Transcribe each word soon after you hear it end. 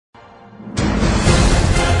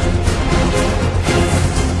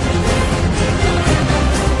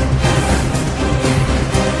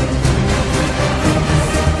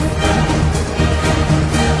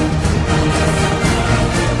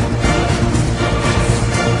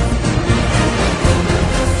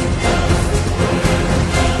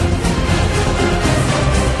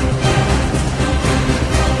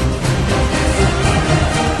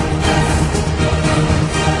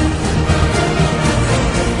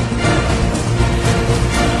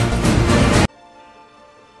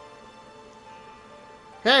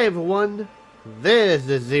Hey everyone, this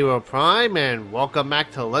is ZeroPrime and welcome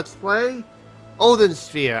back to Let's Play Odin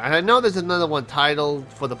Sphere. And I know there's another one titled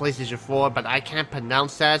for the PlayStation 4, but I can't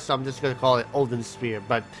pronounce that, so I'm just gonna call it Odin Sphere.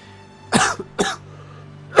 But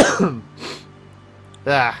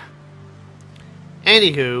ah.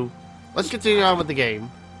 Anywho, let's continue on with the game.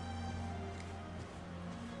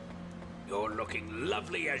 You're looking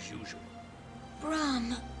lovely as usual.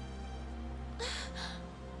 Brahm.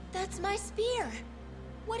 That's my spear.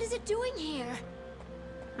 What is it doing here?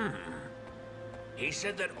 He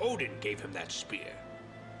said that Odin gave him that spear.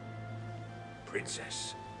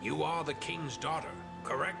 Princess, you are the king's daughter,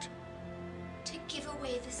 correct? To give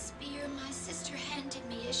away the spear my sister handed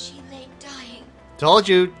me as she lay dying. Told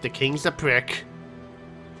you, the king's a prick.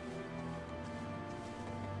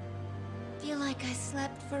 Feel like I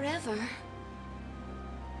slept forever.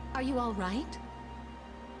 Are you all right?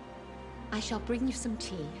 I shall bring you some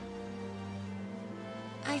tea.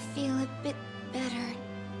 I feel a bit better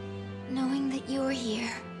knowing that you're here.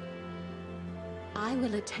 I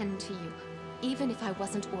will attend to you, even if I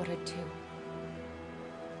wasn't ordered to.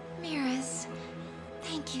 Miras,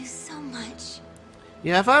 thank you so much.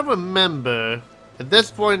 Yeah, if I remember, at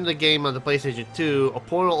this point in the game on the PlayStation 2, a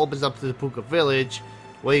portal opens up to the Puka village,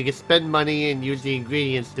 where you can spend money and use the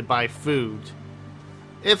ingredients to buy food.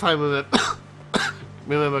 If I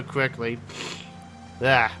remember correctly.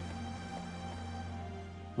 Ah.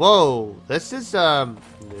 Whoa, this is,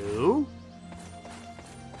 new?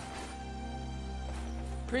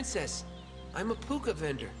 Princess, I'm a puka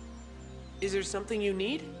vendor. Is there something you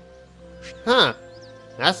need? Huh.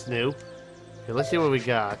 That's new. Okay, let's see what we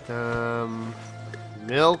got.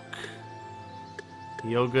 Milk.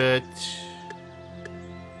 Yogurt.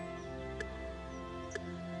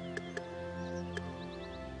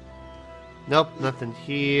 Nope, nothing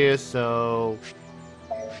here, so...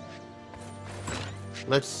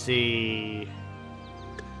 Let's see...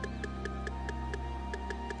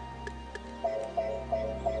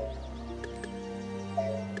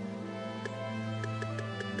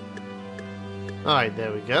 Alright,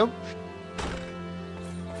 there we go.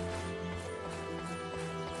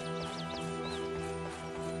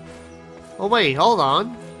 Oh wait, hold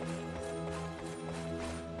on.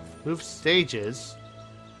 Move stages.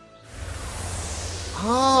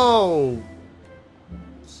 Oh!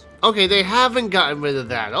 Okay, they haven't gotten rid of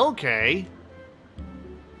that. Okay.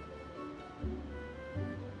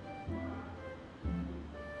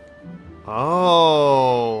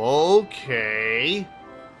 Oh, okay.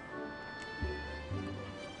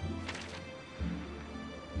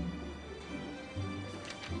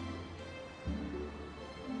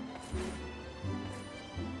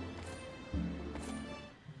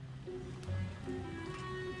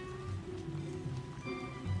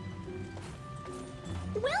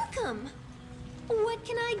 Welcome! What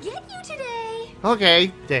can I get you today?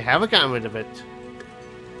 Okay, they haven't gotten rid of it.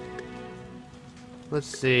 Let's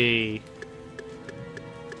see.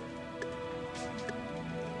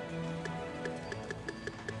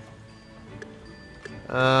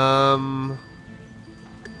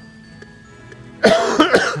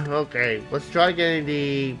 Okay, let's try getting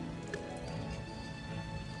the...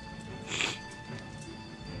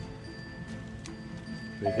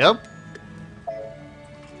 Here we go.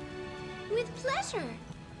 With pleasure.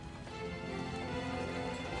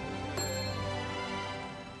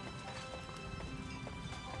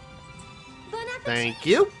 Bon appetit. Thank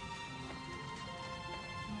you.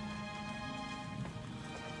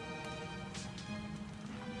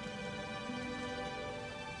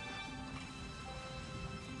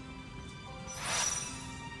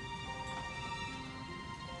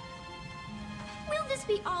 Will this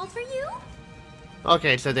be all for you?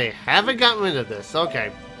 Okay, so they haven't gotten rid of this.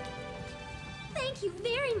 Okay. Thank you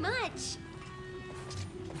very much.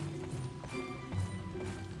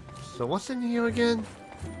 So what's in here again?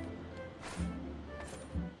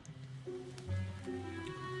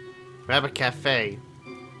 Rabbit Cafe.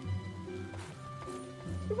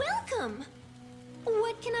 Welcome.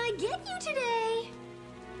 What can I get you today?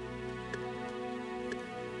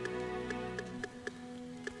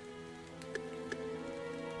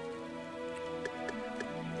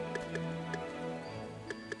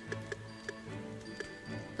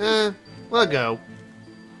 We'll go.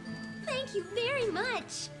 Thank you very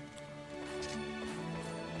much.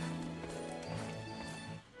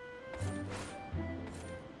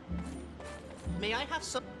 May I have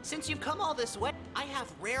some? Since you've come all this way, I have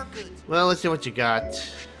rare goods. Well, let's see what you got.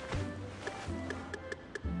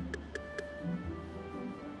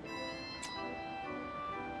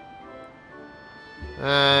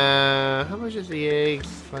 How much is the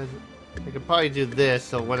eggs? I could probably do this,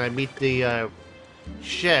 so when I meet the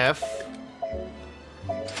chef.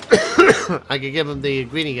 I can give him the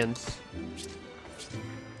ingredients.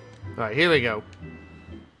 Alright, here we go.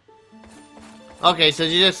 Okay, so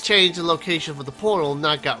you just changed the location for the portal,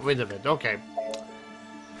 not got rid of it. Okay.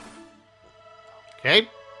 Okay.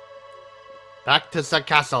 Back to the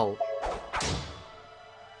castle.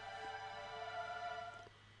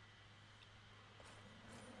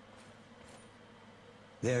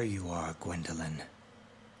 There you are, Gwendolyn.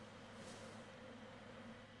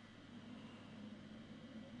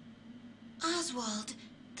 Oswald,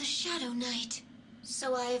 the Shadow Knight.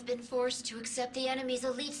 So I have been forced to accept the enemy's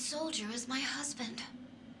elite soldier as my husband.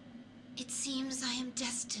 It seems I am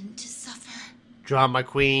destined to suffer. Drama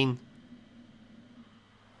queen.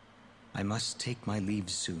 I must take my leave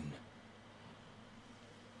soon.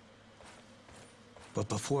 But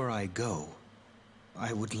before I go,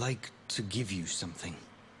 I would like to give you something.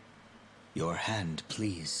 Your hand,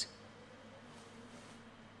 please.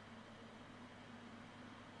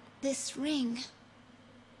 This ring.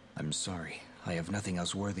 I'm sorry. I have nothing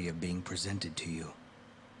else worthy of being presented to you.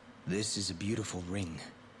 This is a beautiful ring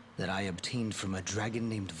that I obtained from a dragon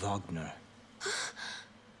named Wagner.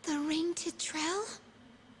 The ring to Trell?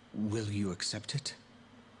 Will you accept it?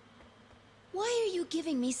 Why are you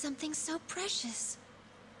giving me something so precious?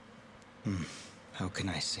 How can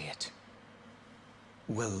I say it?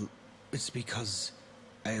 Well, it's because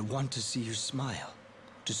I want to see you smile.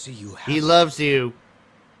 To see you happy. He loves you.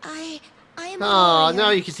 I am Oh, a now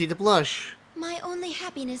warrior. you can see the blush. My only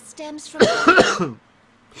happiness stems from...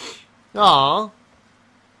 Aw.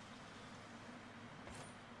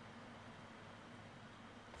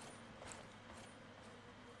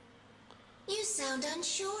 You sound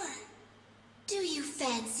unsure. Do you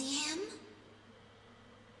fancy him?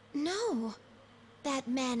 No. That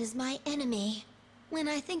man is my enemy. When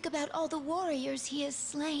I think about all the warriors he has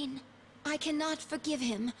slain, I cannot forgive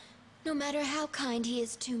him, no matter how kind he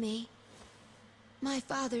is to me. My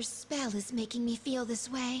father's spell is making me feel this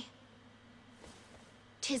way.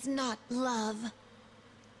 'Tis not love.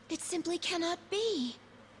 It simply cannot be.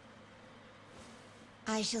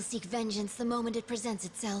 I shall seek vengeance the moment it presents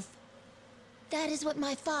itself. That is what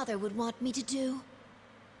my father would want me to do.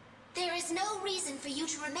 There is no reason for you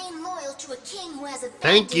to remain loyal to a king who has abandoned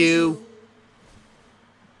Thank you.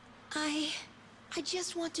 I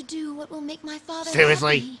just want to do what will make my father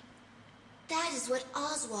Seriously? happy. That is what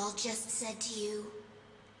Oswald just said to you.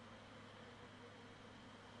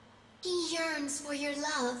 He yearns for your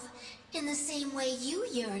love, in the same way you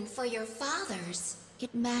yearn for your father's.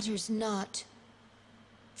 It matters not.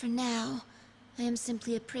 For now, I am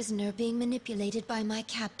simply a prisoner being manipulated by my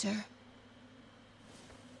captor.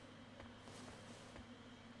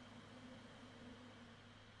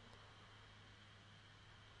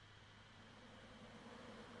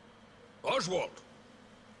 Oswald,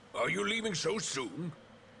 are you leaving so soon?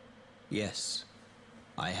 Yes.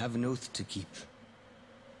 I have an oath to keep.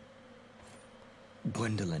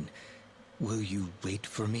 Gwendolyn, will you wait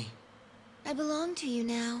for me? I belong to you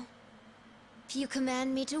now. If you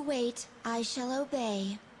command me to wait, I shall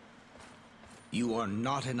obey. You are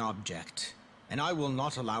not an object, and I will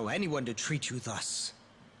not allow anyone to treat you thus.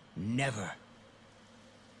 Never.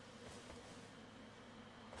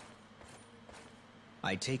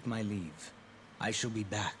 I take my leave. I shall be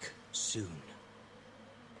back soon.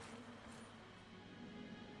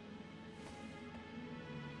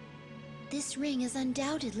 This ring is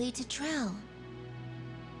undoubtedly to Trell.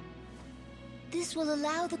 This will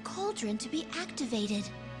allow the cauldron to be activated.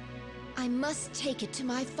 I must take it to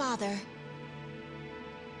my father.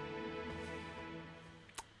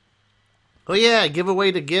 Oh yeah, give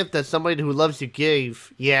away the gift that somebody who loves you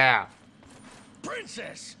gave. Yeah.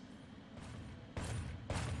 Princess!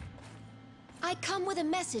 I come with a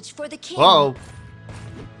message for the king. Whoa.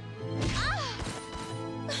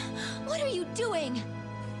 What are you doing?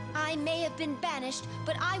 I may have been banished,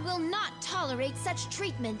 but I will not tolerate such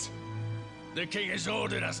treatment. The king has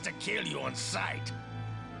ordered us to kill you on sight.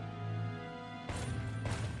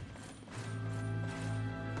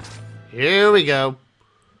 Here we go.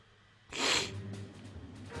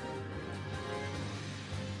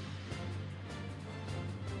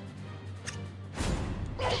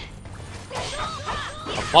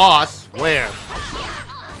 A boss? Where?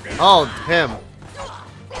 Oh, him.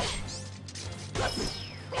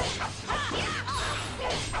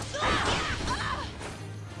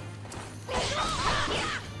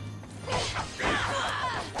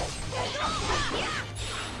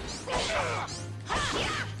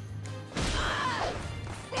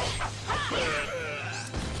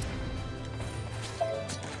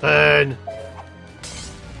 Burn.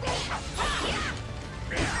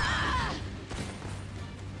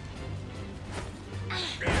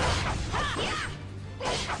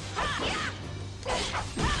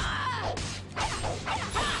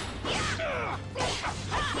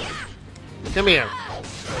 Come here.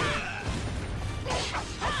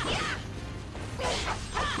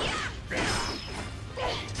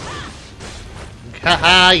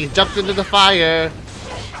 Haha, you jumped into the fire.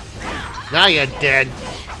 Now you're dead.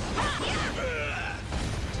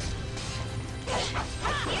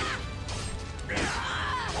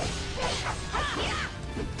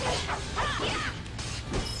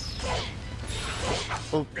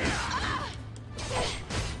 Oh.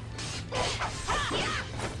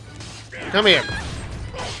 Come here.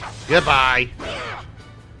 Goodbye.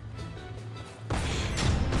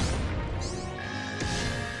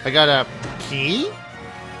 I got a key?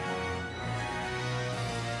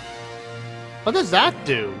 What does that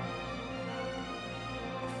do?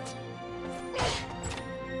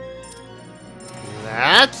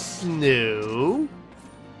 That's new.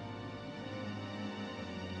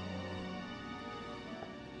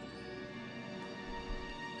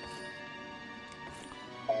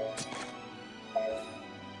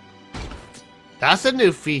 That's a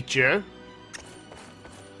new feature.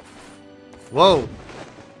 Whoa.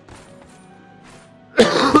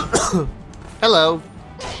 Hello.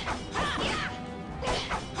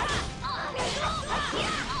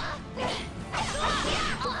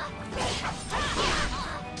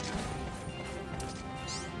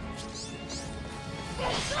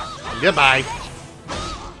 Goodbye.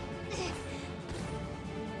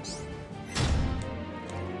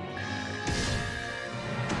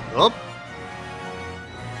 Oh.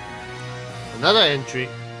 Another entry.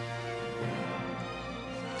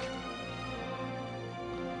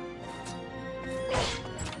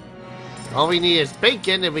 All we need is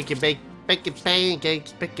bacon and we can make bacon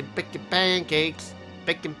pancakes, bacon pancakes,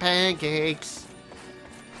 bacon pancakes.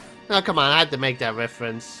 Oh, come on, I had to make that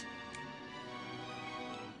reference.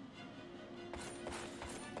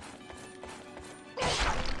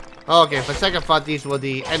 Okay, for a second I thought these were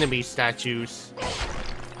the enemy statues.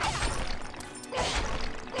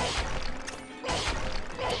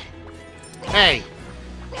 Hey!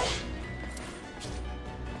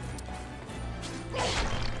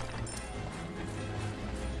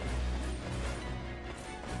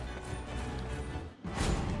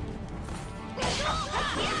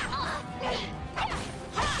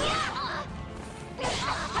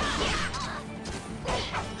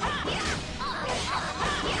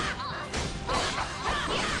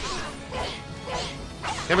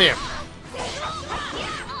 Come here.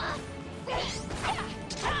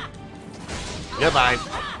 Goodbye.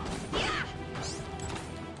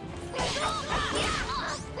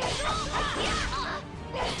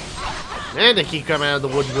 And they keep coming out of the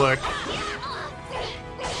woodwork.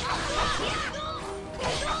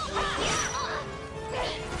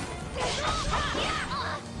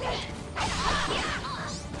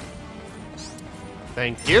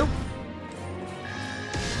 Thank you.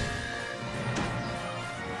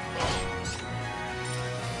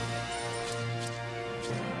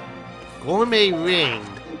 Gourmet ring.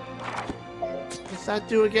 What's that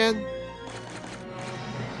do again?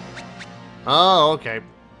 Oh, okay.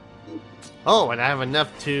 Oh, and I have enough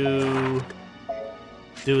to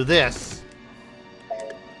do this.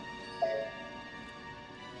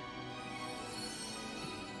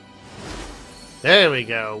 There we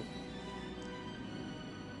go.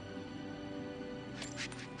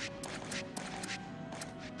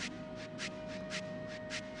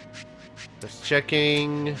 Just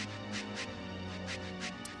checking.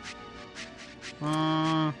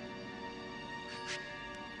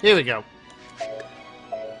 Here we go.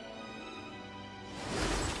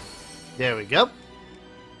 There we go.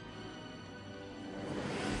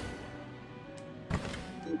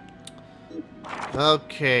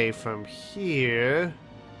 Okay, from here.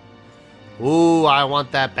 Ooh, I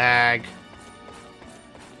want that bag.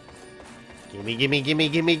 Gimme, gimme, gimme,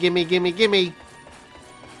 gimme, gimme, gimme, gimme.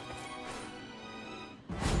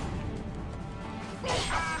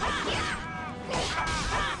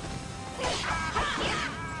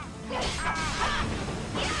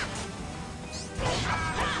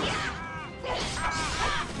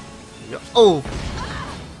 Oh!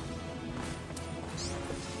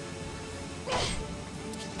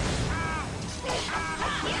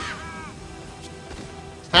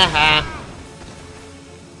 Haha!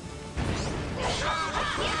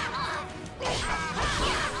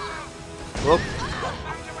 Whoop!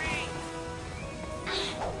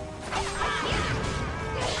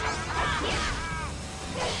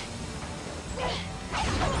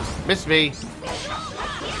 Miss me!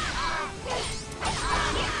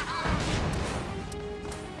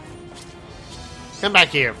 Come back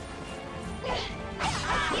here.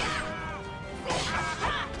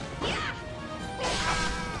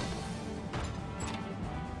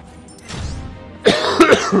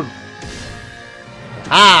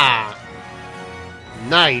 Ah!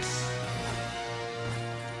 Nice.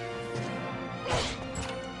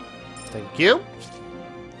 Thank you.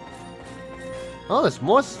 Oh, there's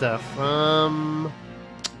more stuff.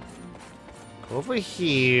 Over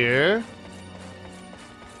here.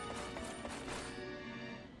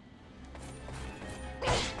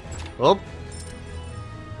 Oh.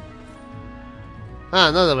 Ah,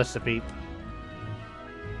 another recipe.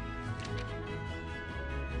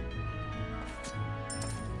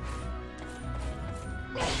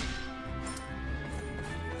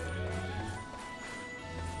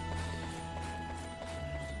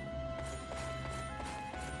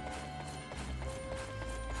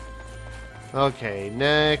 Okay,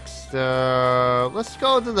 next, let's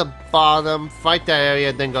go to the bottom, fight that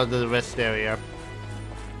area, then go to the rest area.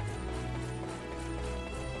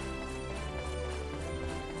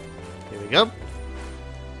 Here we go.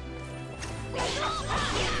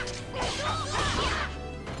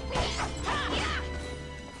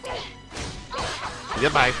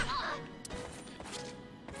 Goodbye.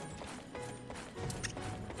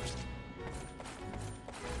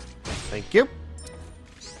 Thank you.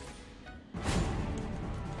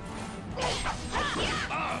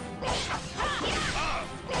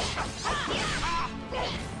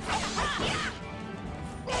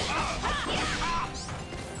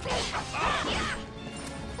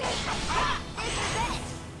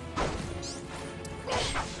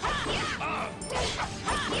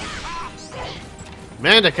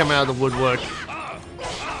 Man, they come out of the woodwork.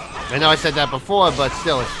 I know I said that before, but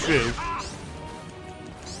still, it's true.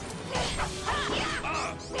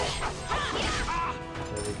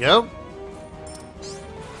 There we go.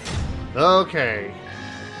 Okay.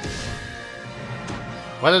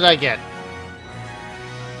 What did I get?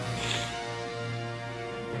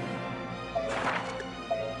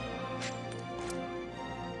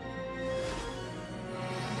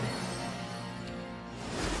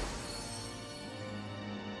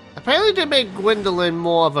 Apparently they made Gwendolyn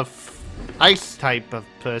more of a ice type of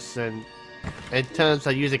person in terms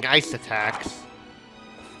of using ice attacks.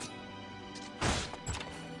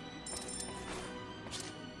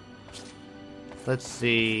 Let's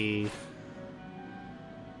see.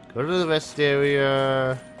 Go to the rest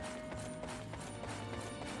area.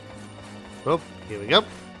 Oh, here we go.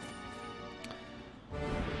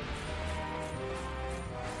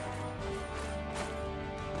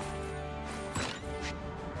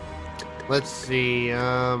 Let's see,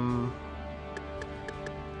 what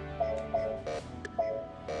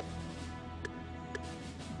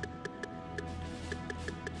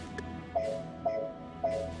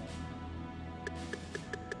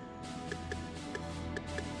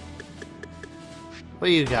do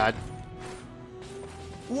you got?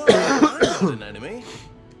 Well, I'm not an enemy.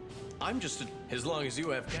 I'm just as long as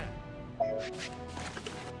you have cat.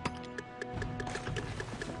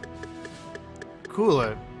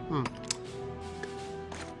 Cooler.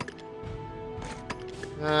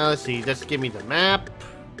 Let's see, just give me the map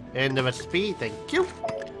and the recipe, thank you.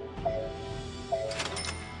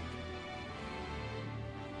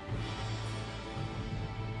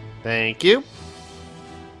 Thank you.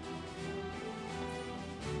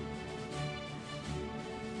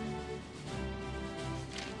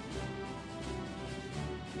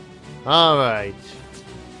 Alright.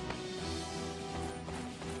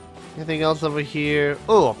 Anything else over here?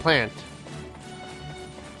 Oh, a plant.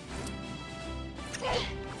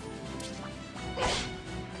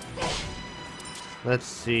 Let's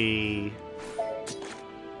see.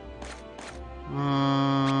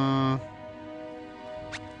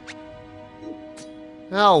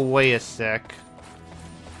 Oh, wait a sec.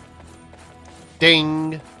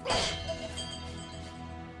 Ding.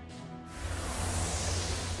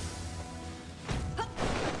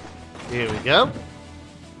 Here we go.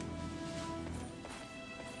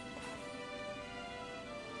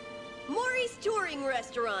 Maury's touring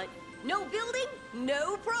restaurant. No building,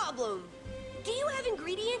 no problem. Do you have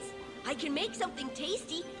ingredients? I can make something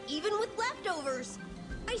tasty, even with leftovers.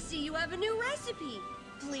 I see you have a new recipe.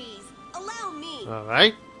 Please, allow me. All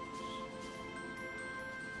right.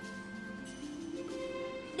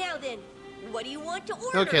 Now then, what do you want to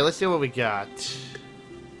order? Okay, let's see what we got.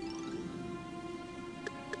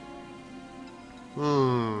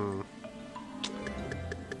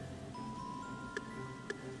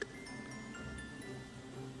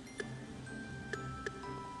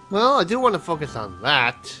 Well, I do want to focus on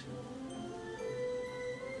that.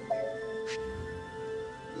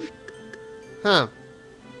 Huh.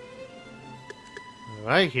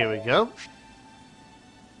 Alright, here we go.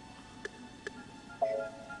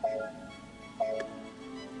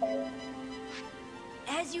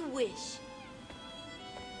 As you wish.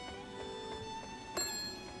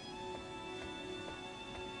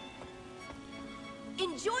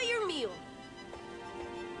 Enjoy your meal.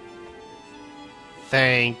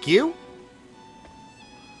 Thank you.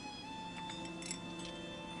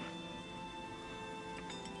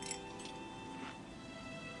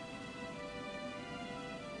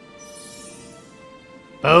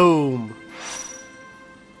 Boom.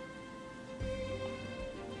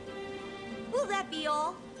 Will that be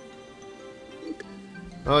all?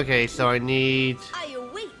 Okay, so I need I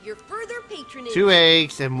await your further patronage. 2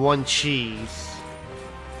 eggs and 1 cheese.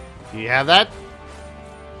 Do you have that?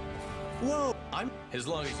 Whoa! As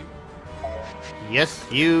long as you... Yes,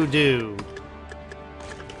 you do.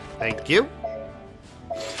 Thank you.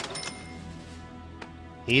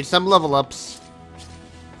 Need some level ups.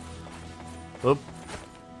 Oop.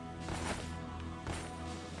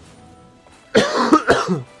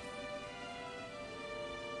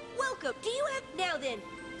 Welcome. Do you have now then?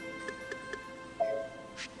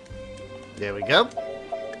 There we go.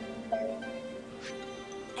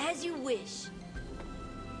 As you wish.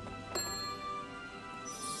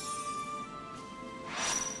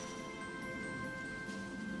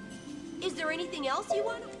 Is there anything else you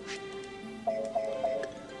want?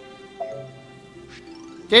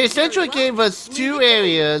 They essentially gave us 2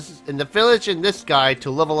 areas in the village and this guy to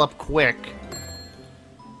level up quick.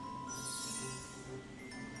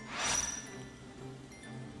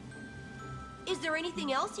 Is there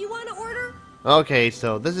anything else you want to order? Okay,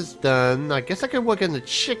 so this is done. I guess I can work on the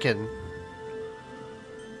chicken.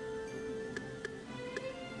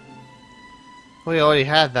 We already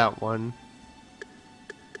had that one.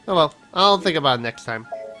 Oh well, I'll think about it next time.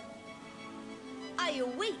 I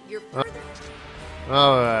await your further...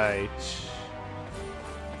 Alright.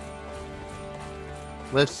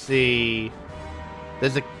 Let's see.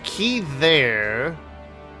 There's a key there.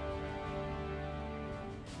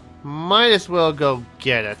 Might as well go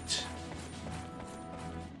get it.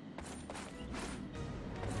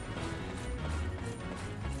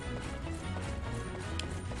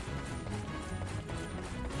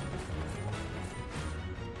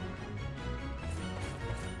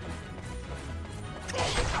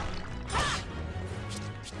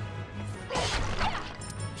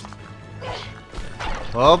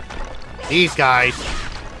 Oh, these guys.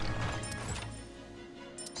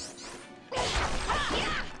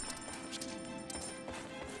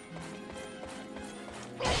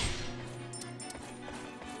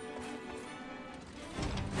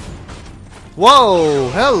 Whoa,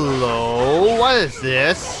 hello, what is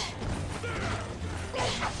this?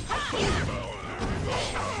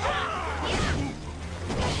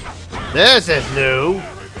 This is new.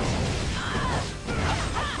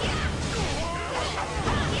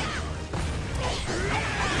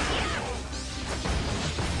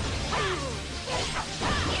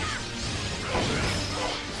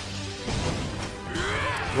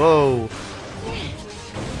 Whoa.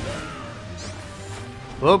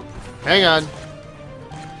 Whoop. Hang on.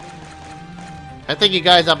 I think you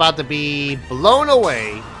guys are about to be blown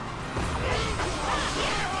away.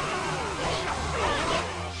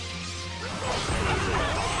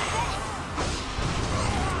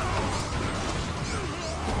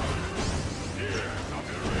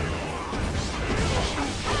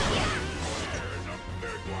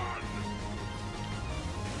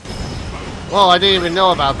 Whoa, I didn't even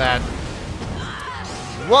know about that.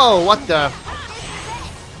 Whoa, what the?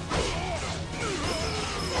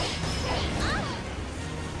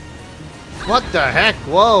 What the heck?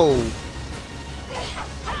 Whoa.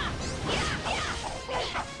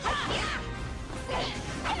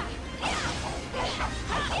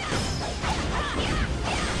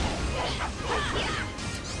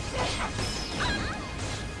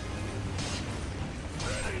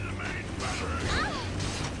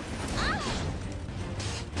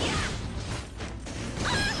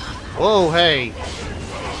 Whoa, hey.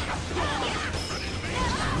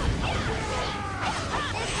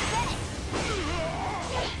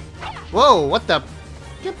 Whoa, what the?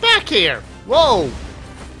 Get back here! Whoa!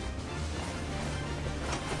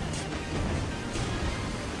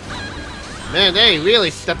 Man, they really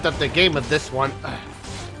stepped up the game with this one.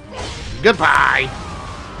 Goodbye!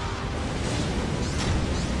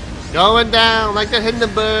 Going down like the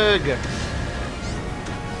Hindenburg!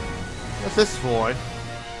 What's this for?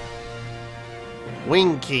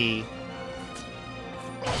 Wing key.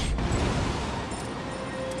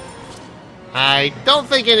 I don't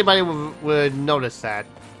think anybody would notice that.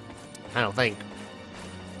 I don't think.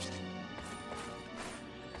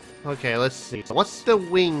 Okay, let's see. So what's the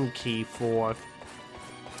wing key for?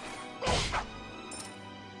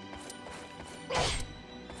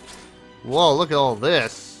 Whoa, look at all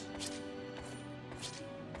this.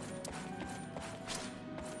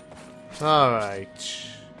 Alright.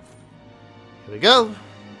 Here we go.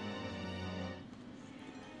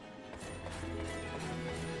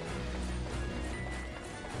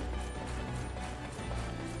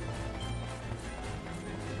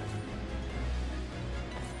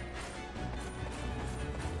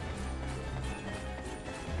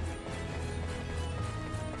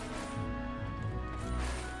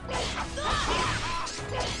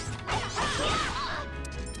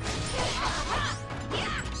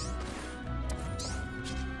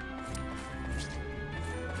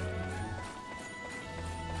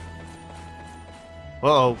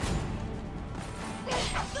 Uh-oh.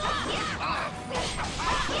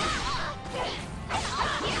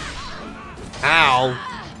 Ow.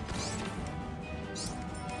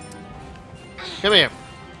 Come here.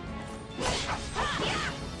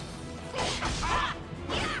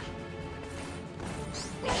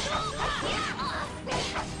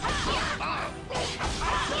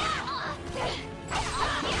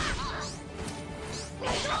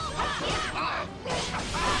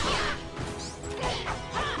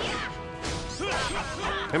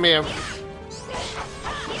 Come here.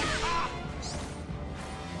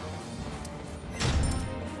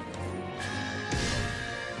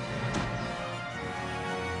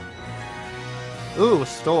 Ooh, a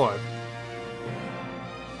store.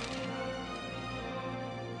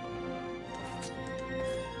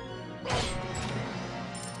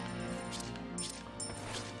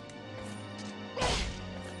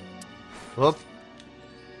 Whoop.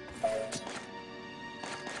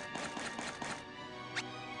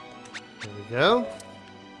 There we go.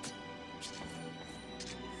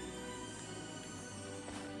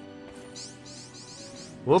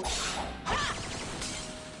 Whoops.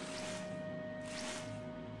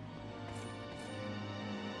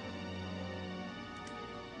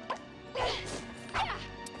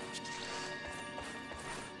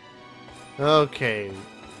 Okay,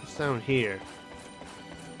 what's down here?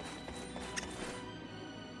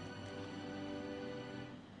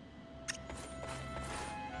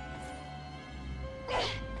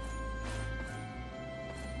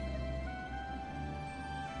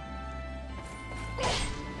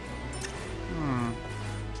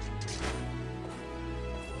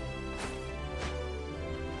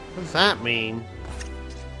 What does that mean?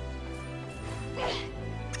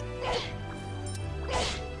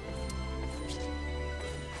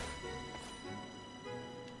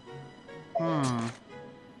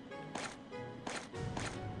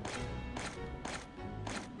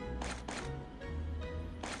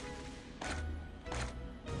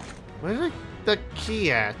 Where's the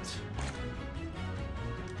key at?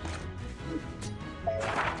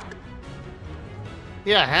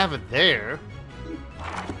 Yeah, I have it there.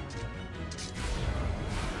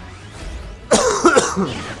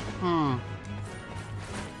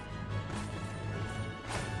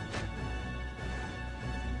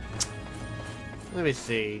 Let me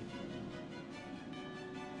see.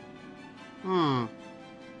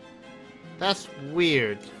 That's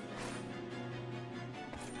weird.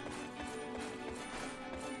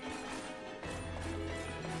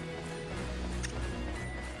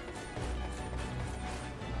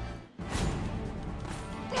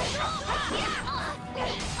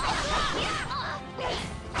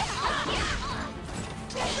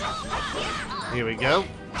 Here we go.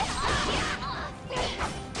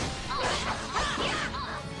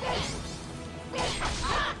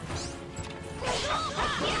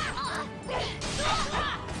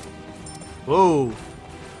 Whoa.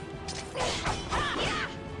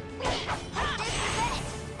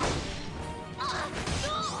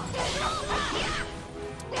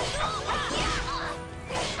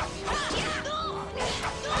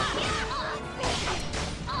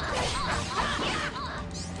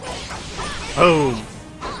 Boom.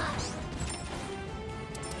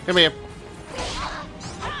 Come here.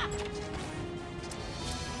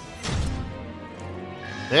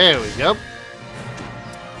 There we go.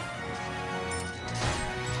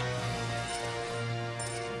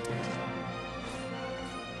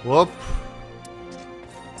 Whoop.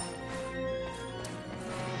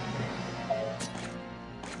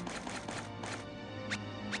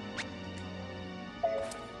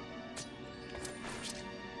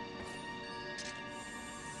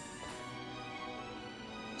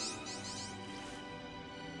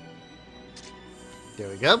 There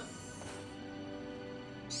we go.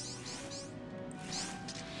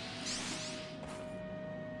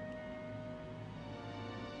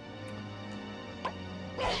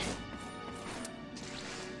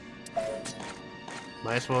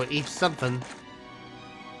 Might as well eat something.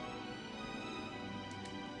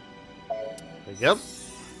 There we go.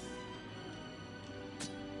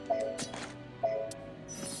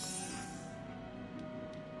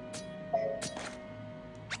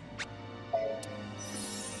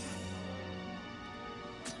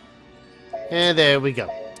 And there we go.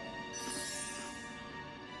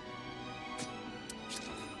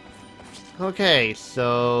 Okay,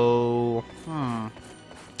 so... I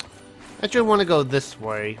actually want to go this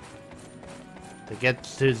way. To get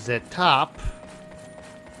to the top.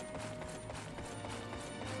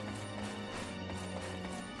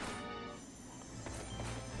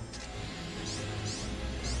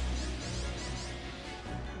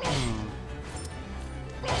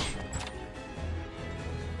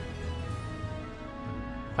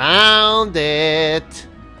 Found it!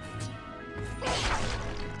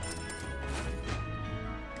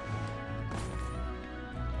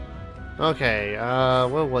 Okay,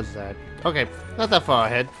 where was that? Okay, not that far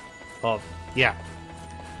ahead. Oh, yeah.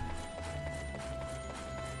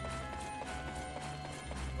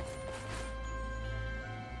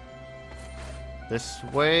 This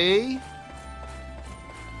way?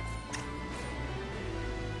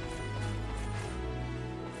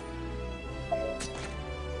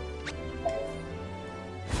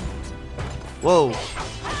 Whoa.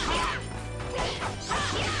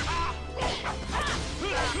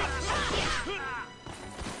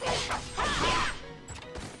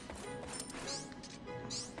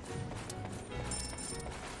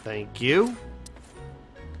 Thank you.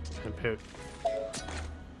 Compare.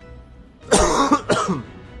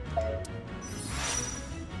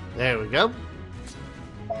 There we go.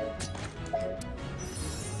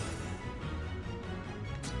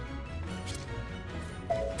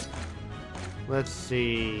 Let's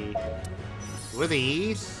see. With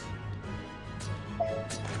these.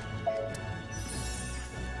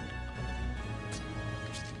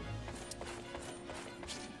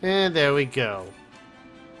 And there we go.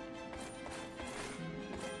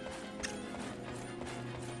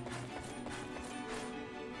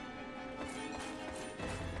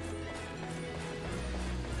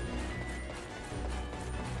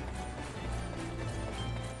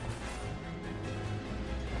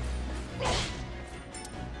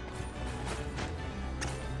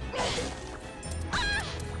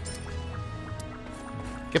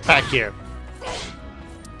 Get back here.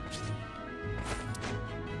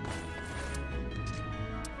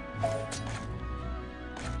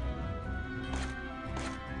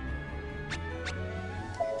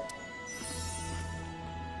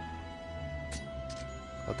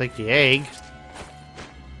 I'll take the egg.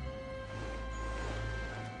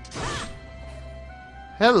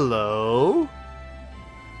 Hello.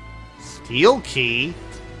 Steel key.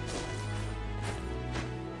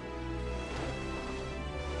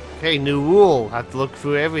 Okay, new rule. Have to look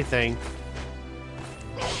through everything.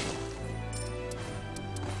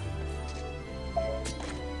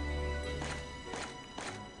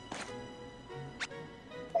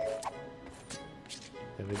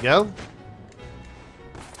 There we go.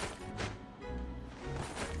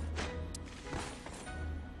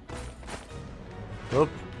 Oop.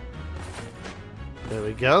 There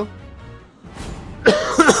we go.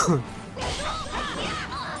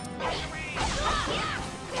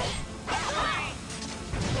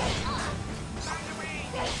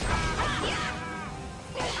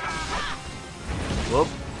 Whoop.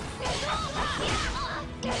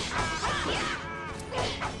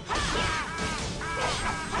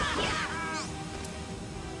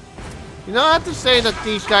 You know, I have to say that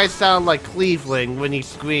these guys sound like Cleveland when he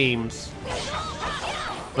screams.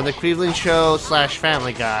 From the Cleveland Show /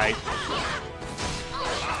 Family Guy.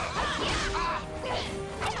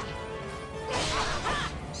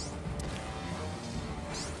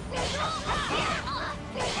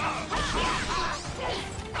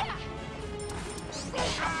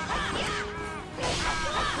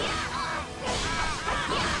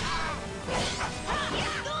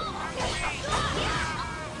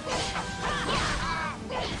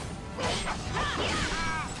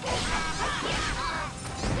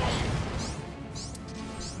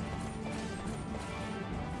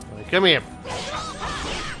 Come here.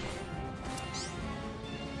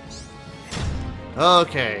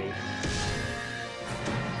 Okay.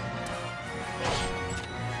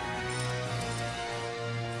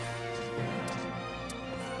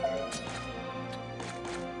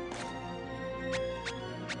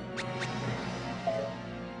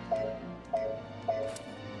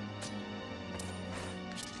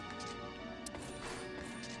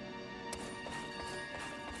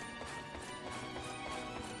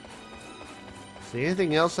 Is there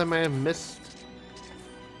anything else I may have missed?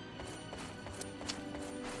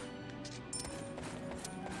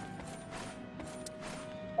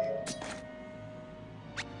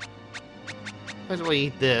 Might as well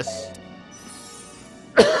eat this.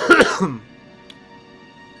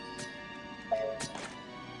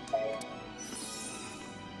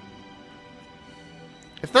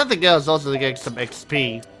 If nothing else, also to get some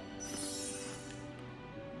XP.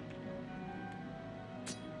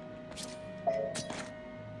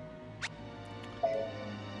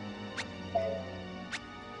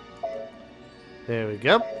 There we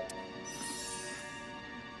go.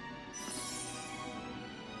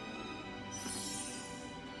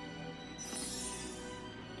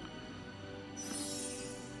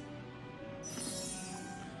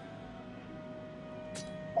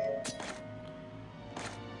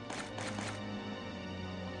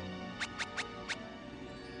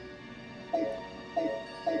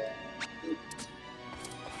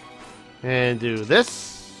 And do this.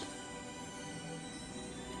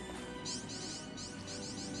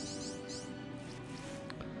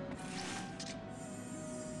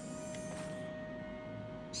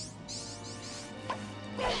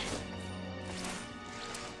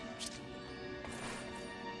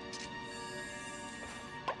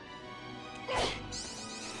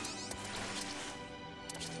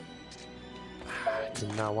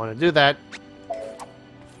 Did not want to do that.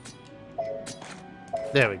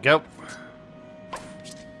 There we go.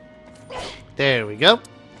 There we go.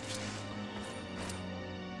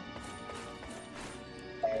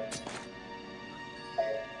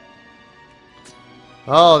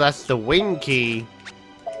 Oh, that's the wing key.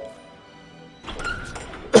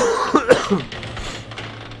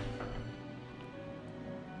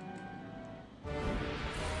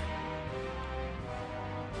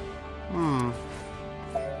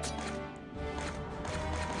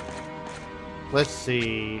 Let's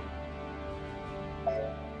see.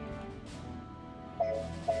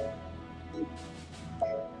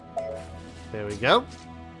 There we go.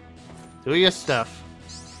 Do your stuff.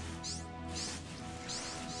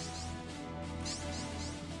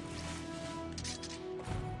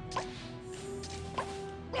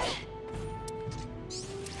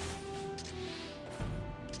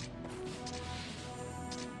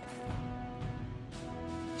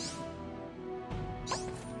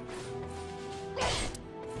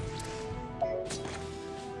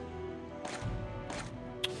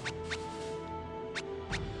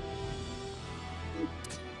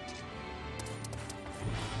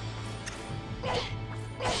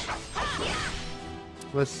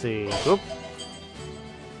 Let's see. Oop.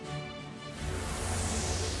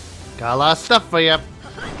 Got a lot of stuff for you.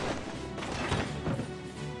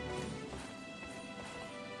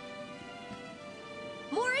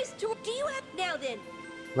 Morris, do you have now then?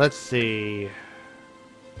 Let's see.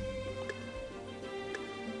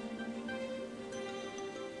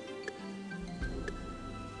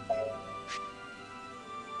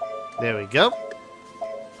 There we go.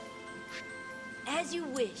 As you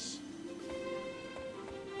wish.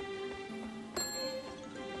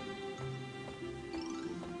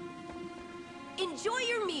 Enjoy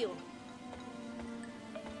your meal.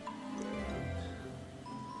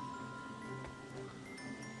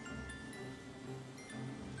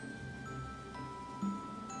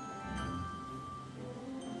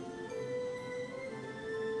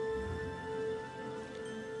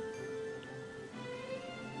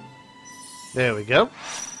 There we go.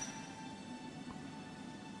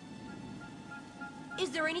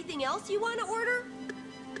 Is there anything else you want to order?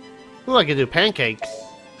 Ooh, I can do pancakes.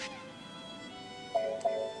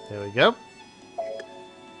 There we go.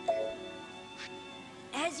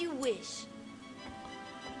 As you wish.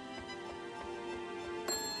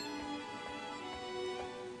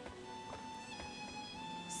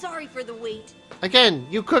 Sorry for the wait. Again,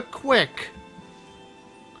 you cook quick.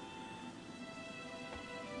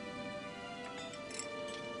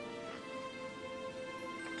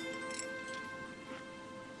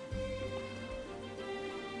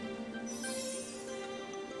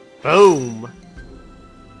 Boom.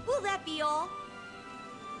 Will that be all?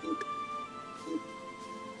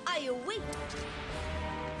 I await.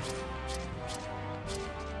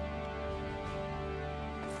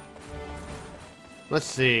 Let's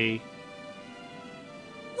see.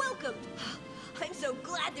 Welcome. I'm so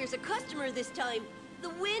glad there's a customer this time.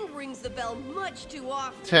 The wind rings the bell much too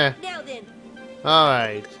often. Teh. Now then.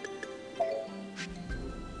 Alright.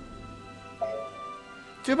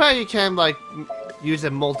 Too bad you can't, like, use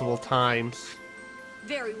it multiple times.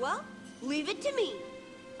 Very well. Leave it to me.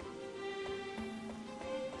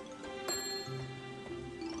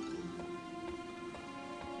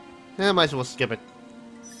 Yeah, might as well skip it.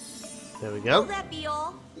 There we Will go. that be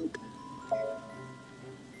all?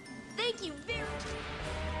 Thank you very much.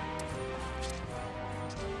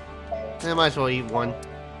 Yeah, might as well eat one.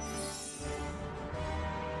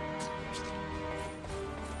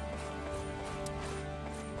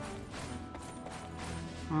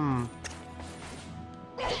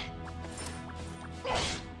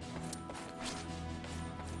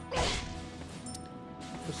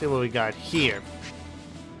 Let's see what we got here.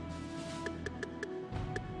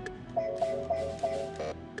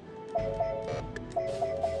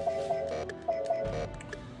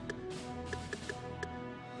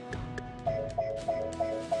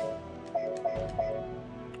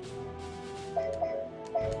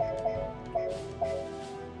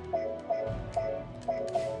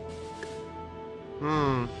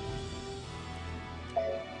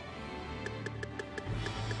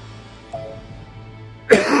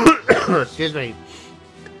 Excuse me.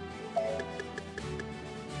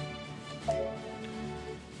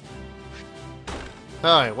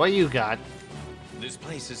 Alright, what you got? This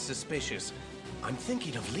place is suspicious. I'm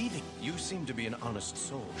thinking of leaving. You seem to be an honest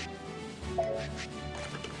soul.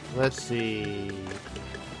 Let's see.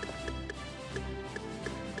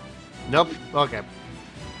 Nope. Okay.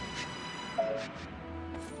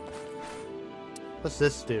 What's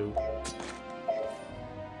this do?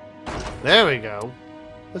 There we go.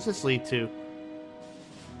 What's this lead to?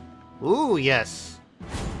 Ooh, yes.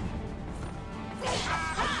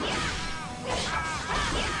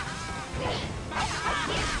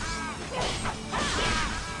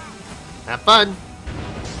 Have fun.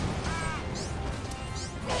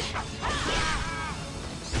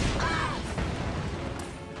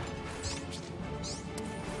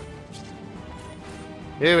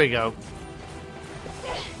 Here we go.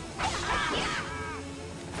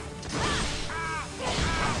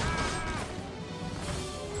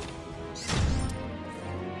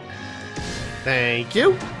 Thank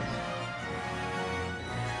you.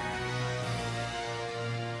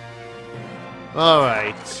 All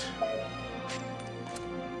right.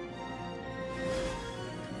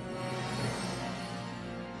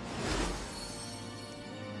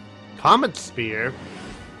 Comet Spear.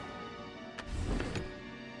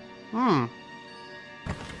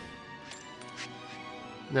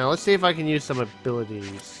 Now let's see if I can use some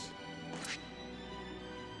abilities.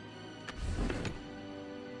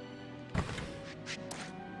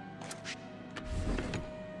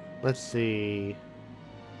 Let's see.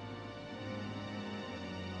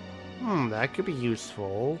 That could be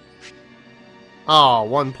useful. Oh,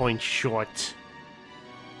 1 point short.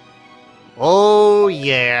 Oh,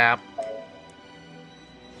 yeah.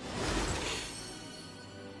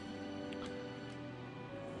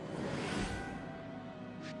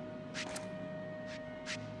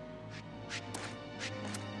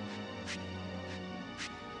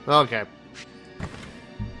 Okay.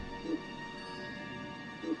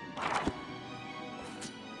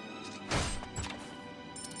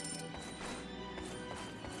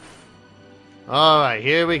 Alright,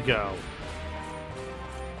 here we go.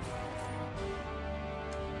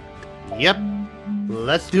 Yep.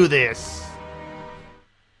 Let's do this.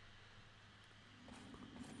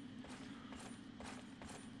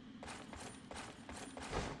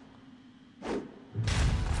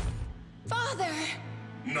 Father!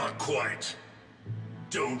 Not quite.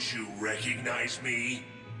 Don't you recognize me?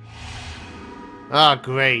 Ah,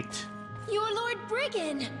 great. You're Lord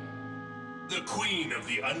Brigand! The Queen of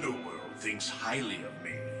the Underworld thinks highly of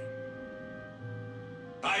me.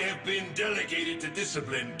 I have been delegated to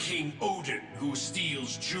discipline King Odin, who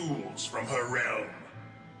steals jewels from her realm.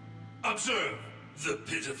 Observe, the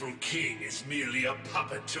pitiful king is merely a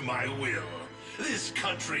puppet to my will. This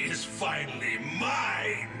country is finally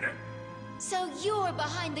mine! So you're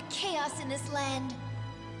behind the chaos in this land.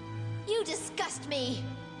 You disgust me.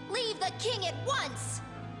 Leave the king at once!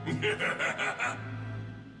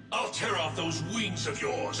 I'll tear off those wings of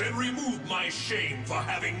yours and remove my shame for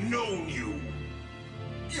having known you.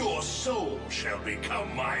 Your soul shall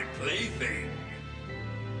become my plaything.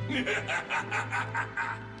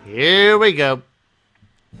 Here we go.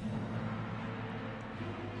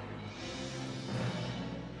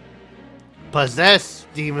 Possess,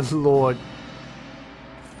 Demon Lord.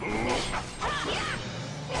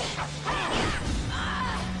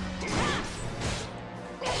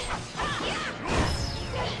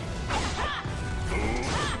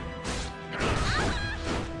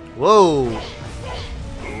 Whoa.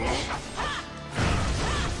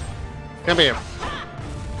 Come here.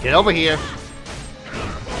 Get over here.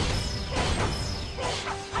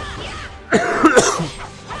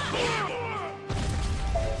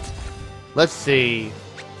 Let's see.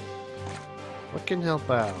 What can help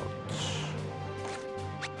out?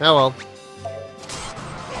 Oh well.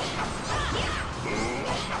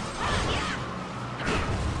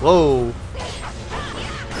 Whoa.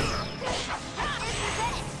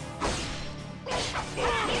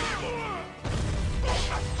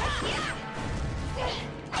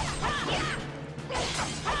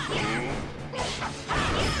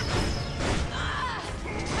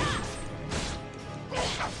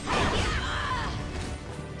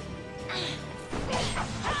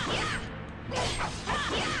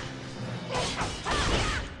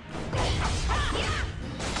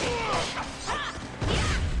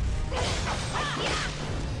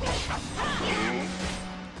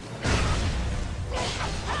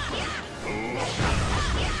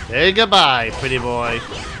 Say goodbye, pretty boy.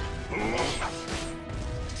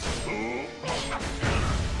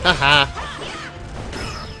 Haha.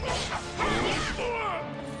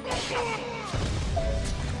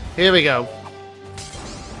 Here we go.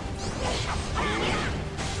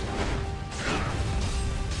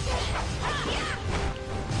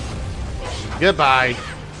 Goodbye.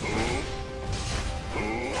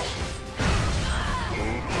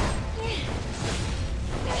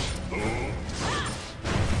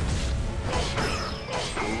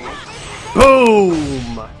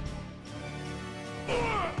 Boom!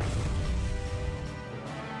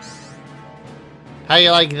 How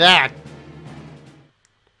you like that?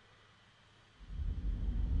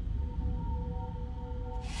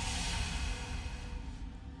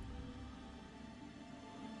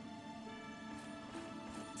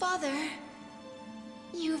 Father,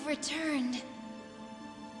 you've returned.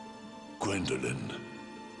 Gwendolyn,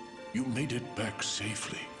 you made it back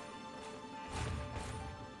safely.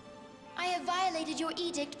 I have violated your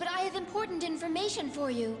edict, but I have important information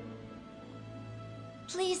for you.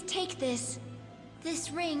 Please take this.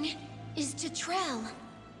 This ring is to Trell.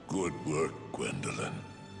 Good work, Gwendolyn.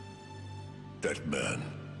 That man,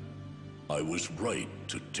 I was right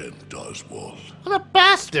to tempt Oswald. What a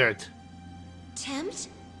bastard! Tempt?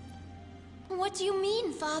 What do you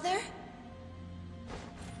mean, Father?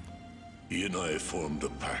 He and I formed a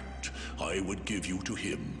pact. I would give you to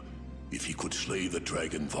him if he could slay the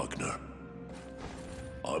dragon Wagner.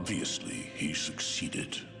 Obviously, he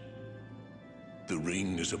succeeded. The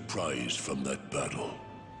ring is a prize from that battle.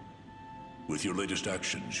 With your latest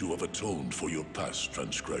actions, you have atoned for your past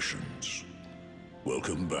transgressions.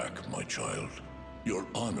 Welcome back, my child. Your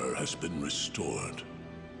honor has been restored.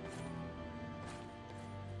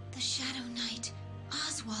 The Shadow Knight,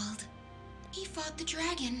 Oswald. He fought the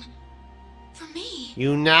dragon. For me.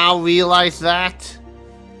 You now realize that?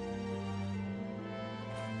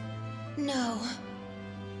 No.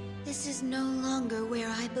 This is no longer where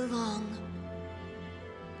I belong.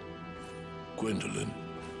 Gwendolyn.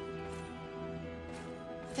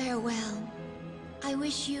 Farewell. I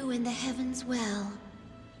wish you and the heavens well.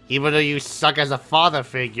 Even though you suck as a father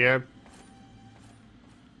figure.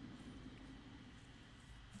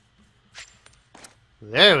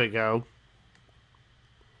 There we go.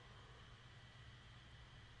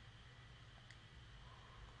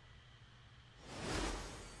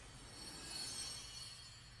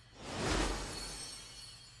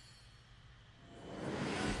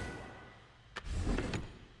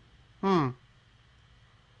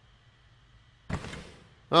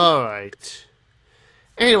 Alright.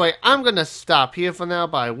 Anyway, I'm gonna stop here for now,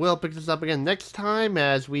 but I will pick this up again next time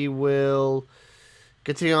as we will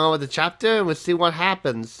continue on with the chapter and we'll see what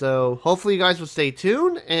happens. So, hopefully you guys will stay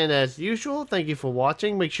tuned, and as usual, thank you for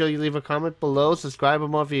watching. Make sure you leave a comment below, subscribe for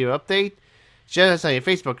more video update, share us on your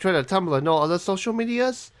Facebook, Twitter, Tumblr, and all other social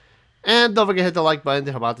medias, and don't forget to hit the like button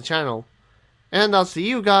to help out the channel. And I'll see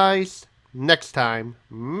you guys next time.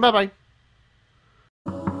 Bye-bye.